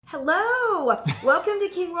Hello, welcome to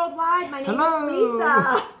King Worldwide. My name Hello. is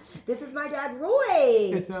Lisa. This is my dad,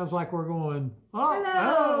 Roy. It sounds like we're going,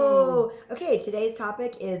 Hello. Okay, today's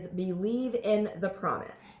topic is believe in the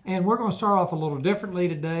promise. And we're going to start off a little differently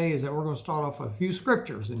today, is that we're going to start off with a few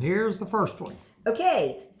scriptures. And here's the first one.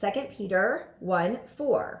 Okay, 2 Peter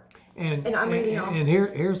 1:4. And I'm reading off. And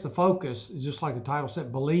here's the focus, just like the title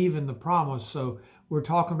said, believe in the promise. So we're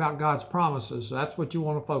talking about God's promises. So that's what you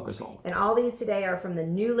want to focus on. And all these today are from the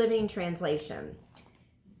New Living Translation.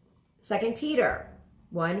 2 Peter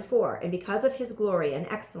 1:4. And because of his glory and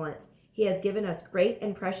excellence, he has given us great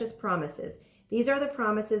and precious promises. These are the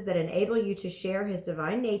promises that enable you to share his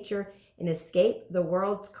divine nature and escape the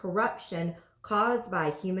world's corruption caused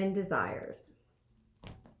by human desires.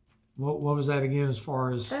 What was that again as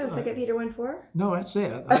far as... 2 Peter 1:4? No, that's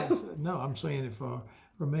it. No, I'm saying it for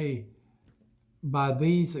me. By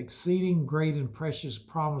these exceeding great and precious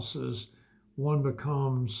promises, one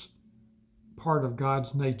becomes part of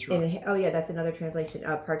God's nature. Oh, yeah, that's another translation.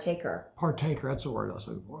 Partaker. Partaker, that's the word I was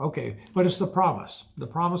looking for. Okay, but it's the promise. The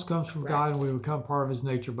promise comes from God, and we become part of his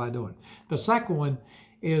nature by doing it. The second one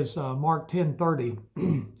is Mark 10:30,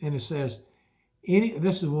 and it says,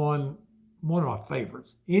 this is one of my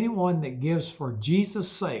favorites. Anyone that gives for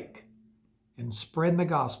Jesus' sake and spreading the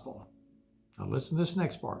gospel, now listen to this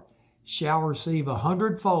next part, shall receive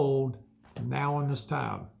 100-fold now in this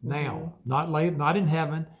time. Now, not later, not in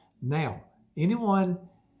heaven, now. Anyone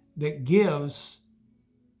that gives,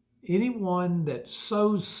 anyone that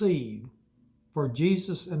sows seed for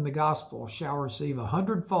Jesus and the gospel shall receive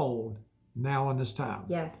 100-fold now in this time.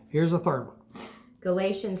 Yes. Here's a third one.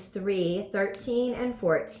 Galatians 3:13 and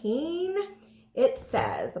 14. It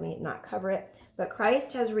says, let me not cover it, but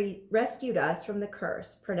Christ has rescued us from the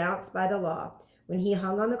curse pronounced by the law. When he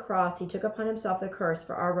hung on the cross, he took upon himself the curse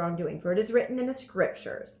for our wrongdoing. For it is written in the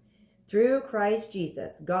scriptures, through Christ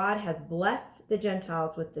Jesus, God has blessed the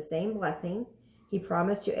Gentiles with the same blessing he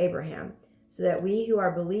promised to Abraham, so that we who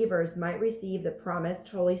are believers might receive the promised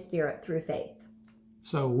Holy Spirit through faith.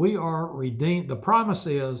 So we are redeemed. The promise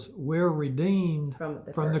is we're redeemed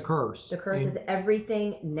from the curse. The curse is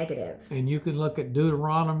everything negative. And you can look at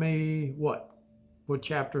Deuteronomy, what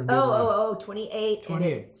chapter in Deuteronomy? 28. And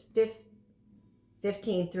it's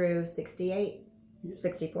 15 through 68,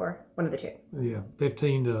 64, one of the two. Yeah,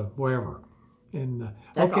 15 to wherever. And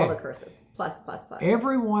that's all the curses, plus.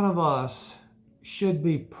 Every one of us should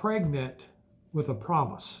be pregnant with a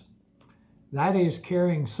promise. That is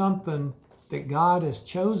carrying something that God has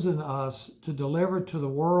chosen us to deliver to the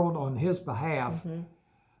world on his behalf.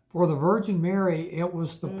 For the Virgin Mary, it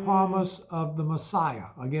was the promise of the Messiah.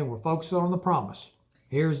 Again, we're focusing on the promise.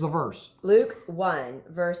 Here's the verse. Luke 1,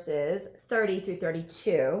 verses 30 through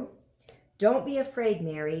 32. Don't be afraid,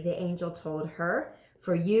 Mary, the angel told her,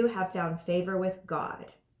 for you have found favor with God.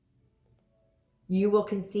 You will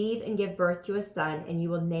conceive and give birth to a son, and you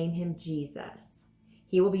will name him Jesus.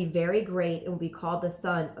 He will be very great and will be called the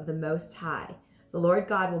Son of the Most High. The Lord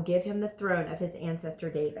God will give him the throne of his ancestor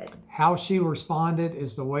David. How she responded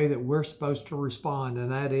is the way that we're supposed to respond,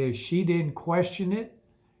 and that is she didn't question it.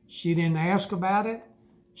 She didn't ask about it.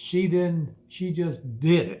 She just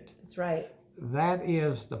did it. That's right. That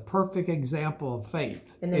is the perfect example of faith,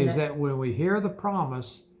 that when we hear the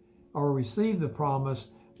promise or receive the promise,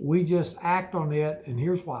 we just act on it. And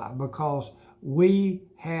here's why. Because we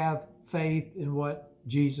have faith in what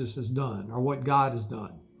Jesus has done or what God has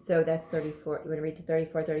done. So that's 34. You want to read the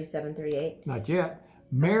 34, 37, 38? Not yet.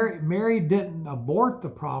 Mary didn't abort the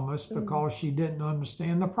promise because she didn't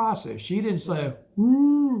understand the process. She didn't say,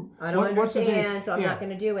 I don't understand, so I'm not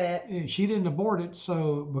going to do it. She didn't abort it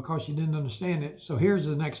because she didn't understand it. So here's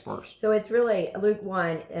the next verse. So it's really Luke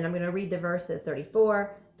 1, and I'm going to read the verses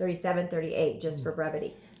 34, 37, 38, just for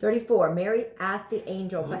brevity. 34, Mary asked the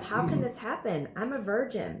angel, but how can this happen? I'm a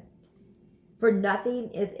virgin. For nothing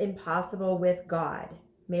is impossible with God.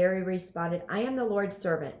 Mary responded, I am the Lord's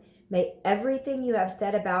servant. May everything you have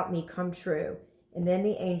said about me come true. And then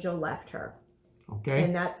the angel left her. Okay.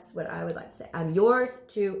 And that's what I would like to say. I'm yours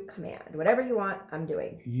to command. Whatever you want, I'm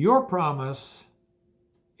doing. Your promise,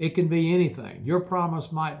 it can be anything. Your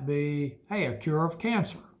promise might be, hey, a cure for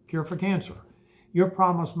cancer. Your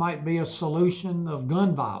promise might be a solution of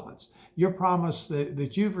gun violence. Your promise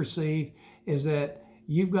that you've received is that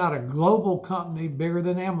you've got a global company bigger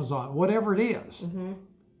than Amazon, whatever it is.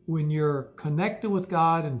 When you're connected with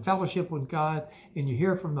God and fellowship with God and you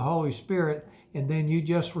hear from the Holy Spirit and then you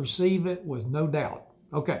just receive it with no doubt.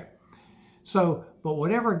 Okay. So, but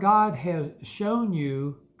whatever God has shown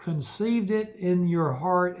you, conceived it in your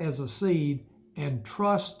heart as a seed and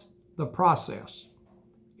trust the process.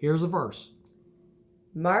 Here's a verse.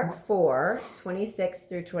 Mark 4, 26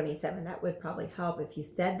 through 27. That would probably help if you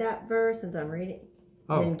said that verse since I'm reading.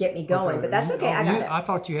 Then get me going, but that's okay. I got it. I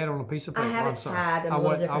thought you had it on a piece of paper. I have I'm it sorry. tabbed. I'm a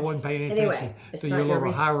little different. I wasn't paying Anyway, attention it's to not your your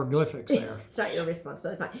little hieroglyphics there. It's not your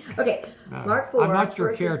responsibility. It's mine. Okay, No, Mark 4. I'm not your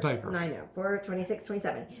verses- caretaker. I know. 4, 26,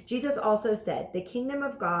 27. Jesus also said, "The kingdom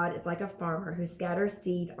of God is like a farmer who scatters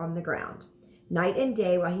seed on the ground. Night and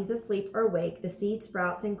day, while he's asleep or awake, the seed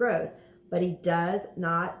sprouts and grows, but he does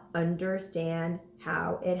not understand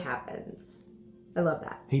how it happens." I love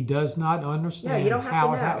that. He does not understand No, you don't have how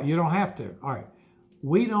to it know. You don't have to. All right.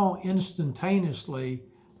 We don't instantaneously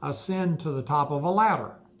ascend to the top of a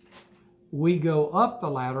ladder. We go up the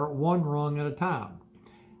ladder one rung at a time.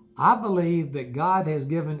 I believe that God has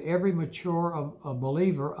given every mature a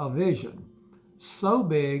believer a vision so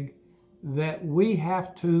big that we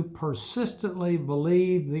have to persistently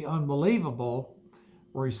believe the unbelievable,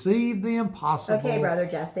 receive the impossible. Okay, Brother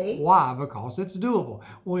Jesse. Why? Because it's doable.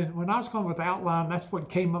 When I was coming with the outline, that's what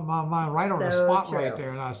came up my mind right on the So spot true. right there.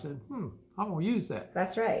 And I said, I'm going to use that.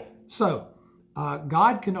 That's right. So,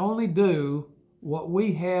 God can only do what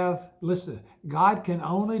we have. Listen, God can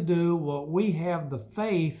only do what we have the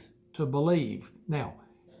faith to believe. Now,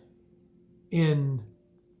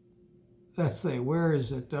 let's see, where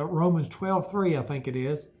is it? Romans 12:3, I think it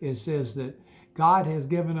is. It says that God has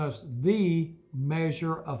given us the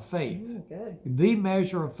measure of faith. Good. The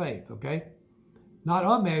measure of faith, okay? Not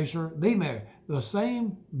a measure, the measure. The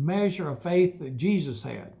same measure of faith that Jesus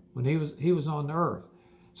had when he was on the earth.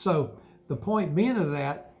 So the point being of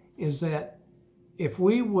that is that if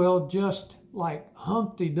we will just like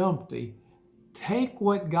Humpty Dumpty, take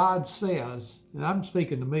what God says, and I'm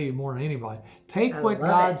speaking to me more than anybody, take what love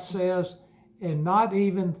God it. says and not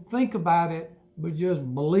even think about it, but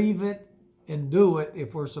just believe it and do it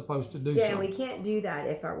if we're supposed to do Yeah, and something. we can't do that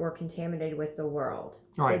if we're contaminated with the world.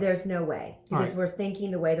 Right. There's no way because Right. we're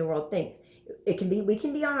thinking the way the world thinks. We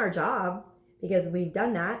can be on our job because we've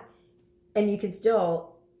done that, and you can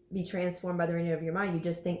still be transformed by the renewing of your mind. You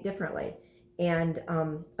just think differently, and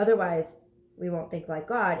otherwise, we won't think like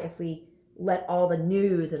God if we let all the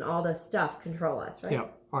news and all the stuff control us. Right? Yeah.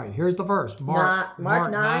 All right, here's the verse. Mark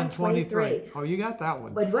Mark 9:23. Oh, you got that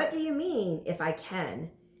one. But what do you mean, if I can?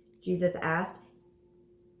 Jesus asked.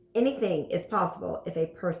 Anything is possible if a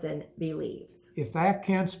person believes. If thou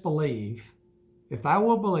canst believe, if thou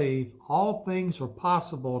will believe, all things are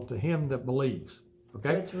possible to him that believes. Okay?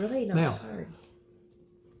 So it's really not Now, hard.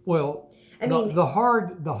 Well, I mean, the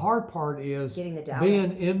hard part is getting the doubt.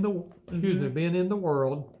 being in the being in the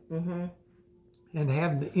world and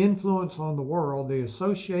having the influence on the world, the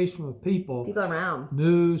association with people around.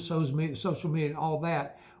 news, social media, and all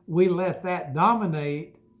that. We let that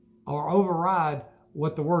dominate or override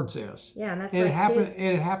what the word says. Yeah, and that's And why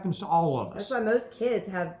it happens to all of us. that's why most kids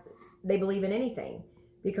they believe in anything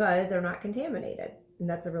because they're not contaminated, and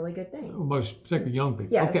that's a really good thing. Most particularly young people.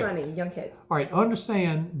 Yeah, Okay. that's what I mean, young kids. All right,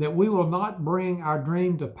 understand that we will not bring our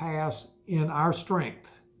dream to pass in our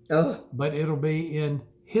strength, Oh, but it'll be in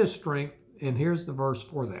His strength. And here's the verse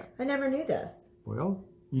for that. I never knew this. Well,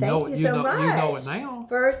 Thank you so much. You know it now.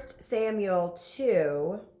 1 Samuel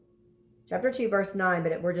 2, chapter 2, verse 9,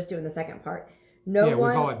 but we're just doing the second part. We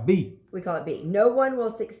call it B. We call it B. No one will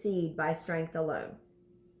succeed by strength alone.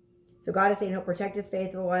 So God is saying He'll protect His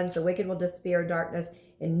faithful ones. The wicked will disappear in darkness,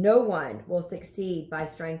 and no one will succeed by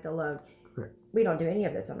strength alone. Correct. We don't do any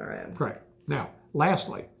of this on our own. Correct. Now,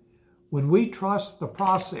 lastly, when we trust the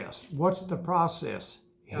process, what's the process?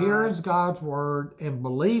 Hearing God's word and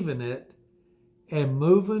believing it and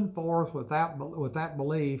moving forth with that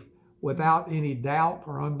belief without any doubt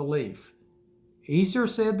or unbelief. Easier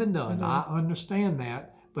said than done. I understand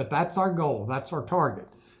that, but that's our goal. That's our target.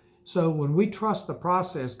 So when we trust the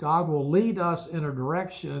process, God will lead us in a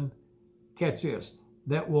direction, catch this,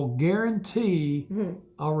 that will guarantee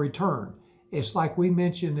a return. It's like we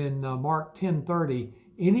mentioned in Mark 10:30,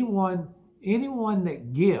 anyone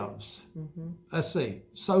that gives, let's see,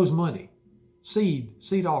 sows money,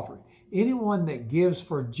 seed offering. Anyone that gives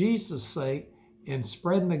for Jesus' sake and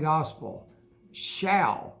spreading the gospel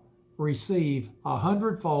shall receive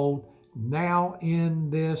 100-fold now in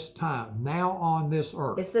this time, now on this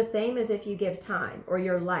earth. It's the same as if you give time or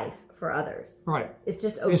your life for others. Right. It's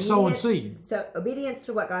just It's obedience. sowing seed. So obedience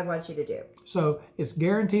to what God wants you to do. So it's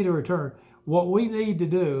guaranteed a return. What we need to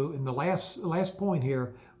do, in the last point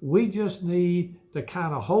here, we just need to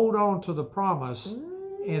kind of hold on to the promise.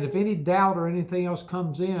 And if any doubt or anything else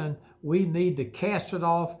comes in, we need to cast it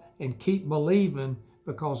off and keep believing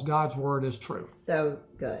because God's word is true. So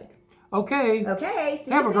good. Okay. Okay.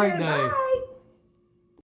 See Have you a great soon. day. Bye.